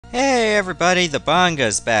Hey everybody, the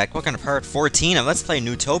Banga's back. Welcome to part 14 of Let's Play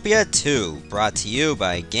Neutopia 2, brought to you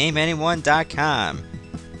by GameAnyone.com.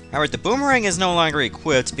 Alright, the boomerang is no longer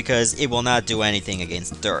equipped because it will not do anything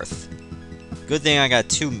against Dirth. Good thing I got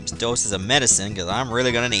 2 doses of medicine, because I'm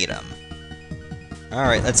really gonna need them.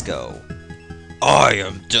 Alright, let's go. I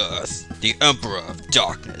am Dirth, the Emperor of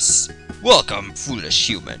Darkness. Welcome, foolish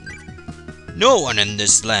human. No one in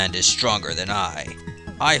this land is stronger than I.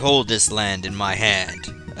 I hold this land in my hand.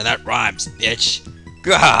 And that rhymes, bitch.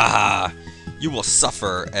 Gah! You will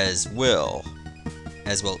suffer as will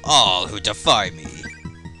all who defy me.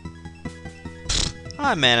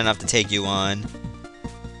 I'm man enough to take you on.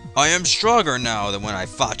 I am stronger now than when I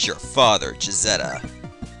fought your father, Gisetta.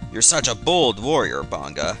 You're such a bold warrior,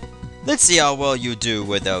 Banga. Let's see how well you do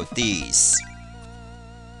without these.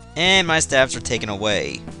 And my staffs are taken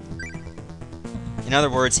away. In other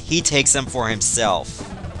words, he takes them for himself.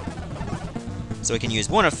 So he can use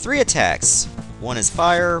one of 3 attacks. One is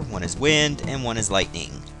fire, one is wind, and one is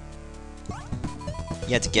lightning.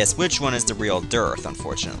 You have to guess which one is the real Dirth,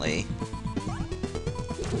 unfortunately.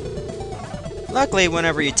 Luckily,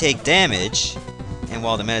 whenever you take damage, and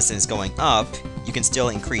while the medicine is going up, you can still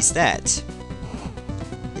increase that.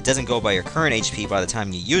 It doesn't go by your current HP by the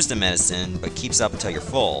time you use the medicine, but keeps up until you're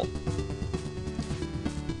full.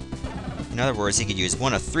 In other words, he could use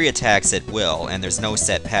one of 3 attacks at will, and there's no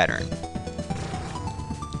set pattern.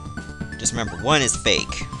 Just remember, one is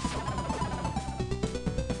fake.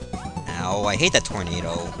 Ow, I hate that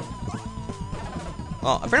tornado.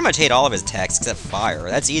 Well, I pretty much hate all of his attacks except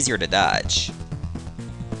fire. That's easier to dodge.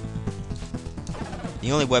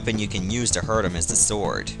 The only weapon you can use to hurt him is the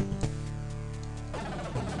sword.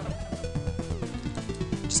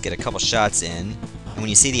 Just get a couple shots in, and when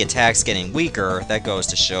you see the attacks getting weaker, that goes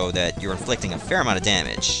to show that you're inflicting a fair amount of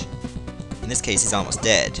damage. In this case, he's almost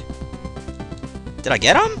dead. Did I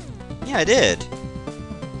get him? Yeah, I did.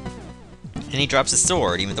 And he drops his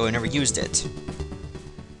sword, even though he never used it.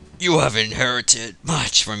 You have inherited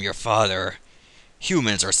much from your father.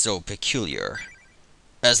 Humans are so peculiar.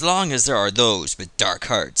 As long as there are those with dark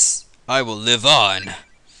hearts, I will live on.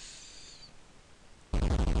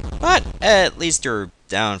 But at least you're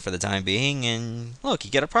down for the time being, and look,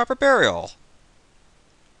 you get a proper burial.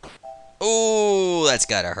 Oh, that's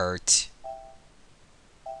gotta hurt.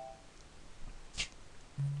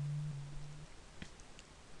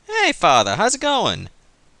 Hey, Father, how's it going?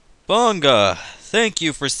 Banga, thank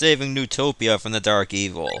you for saving Neutopia from the dark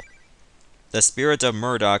evil. The spirit of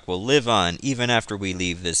Murdock will live on even after we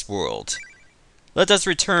leave this world. Let us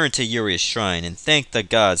return to Yuri's shrine and thank the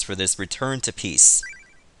gods for this return to peace.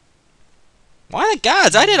 Why the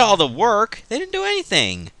gods? I did all the work. They didn't do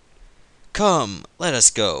anything. Come, let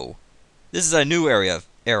us go. This is a new era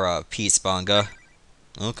of peace, Banga.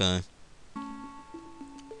 Okay.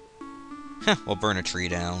 We'll burn a tree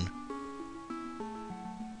down.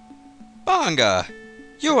 Banga!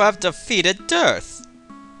 You have defeated Dirth!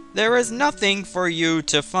 There is nothing for you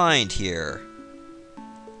to find here.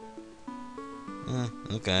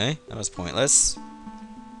 Okay, that was pointless.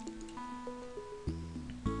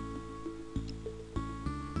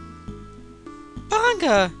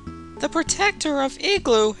 Banga! The protector of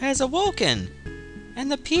Igloo has awoken,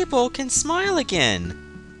 and the people can smile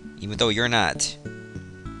again, even though you're not.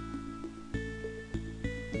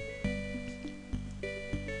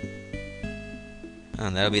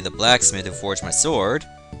 And that'll be the blacksmith who forged my sword.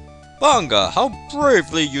 Banga, how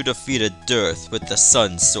bravely you defeated Dirth with the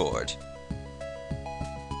Sun Sword.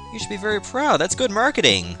 You should be very proud. That's good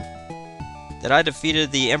marketing. That I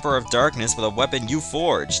defeated the Emperor of Darkness with a weapon you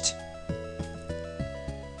forged.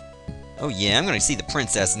 Oh yeah, I'm gonna see the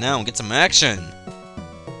princess now and get some action.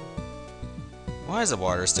 Why is the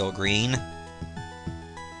water still green?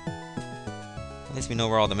 At least we know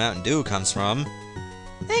where all the Mountain Dew comes from.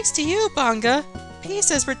 Thanks to you, Banga. Peace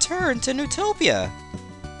has returned to Neutopia.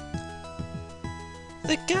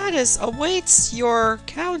 The goddess awaits your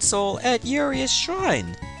counsel at Yuri's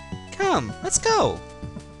shrine. Come, let's go.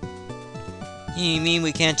 You mean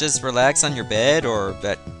we can't just relax on your bed or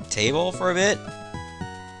that table for a bit?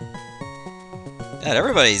 God,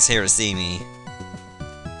 everybody's here to see me.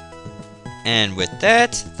 And with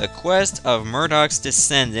that, the quest of Murdock's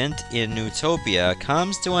descendant in Neutopia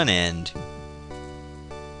comes to an end.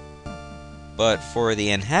 But for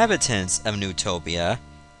the inhabitants of Neutopia,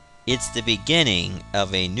 it's the beginning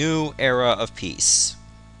of a new era of peace.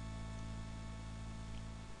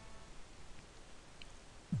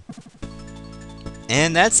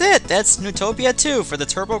 And that's it! That's Neutopia 2 for the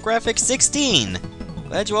TurboGrafx 16!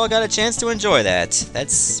 Glad you all got a chance to enjoy that.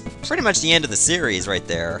 That's pretty much the end of the series right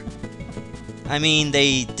there. I mean,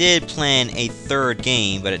 they did plan a third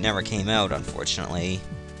game, but it never came out, unfortunately.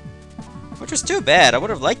 Which was too bad. I would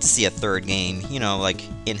have liked to see a third game, you know, like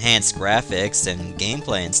enhanced graphics and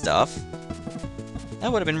gameplay and stuff.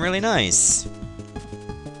 That would have been really nice.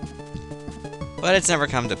 But it's never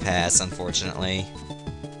come to pass, unfortunately.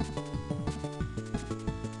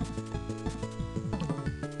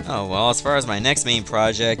 Oh, well, as far as my next main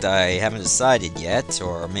project, I haven't decided yet,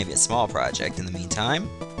 or maybe a small project in the meantime.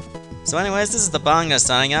 So anyways, this is the Bonga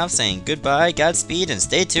signing off, saying goodbye, Godspeed, and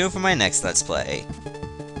stay tuned for my next Let's Play.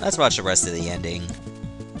 Let's watch the rest of the ending.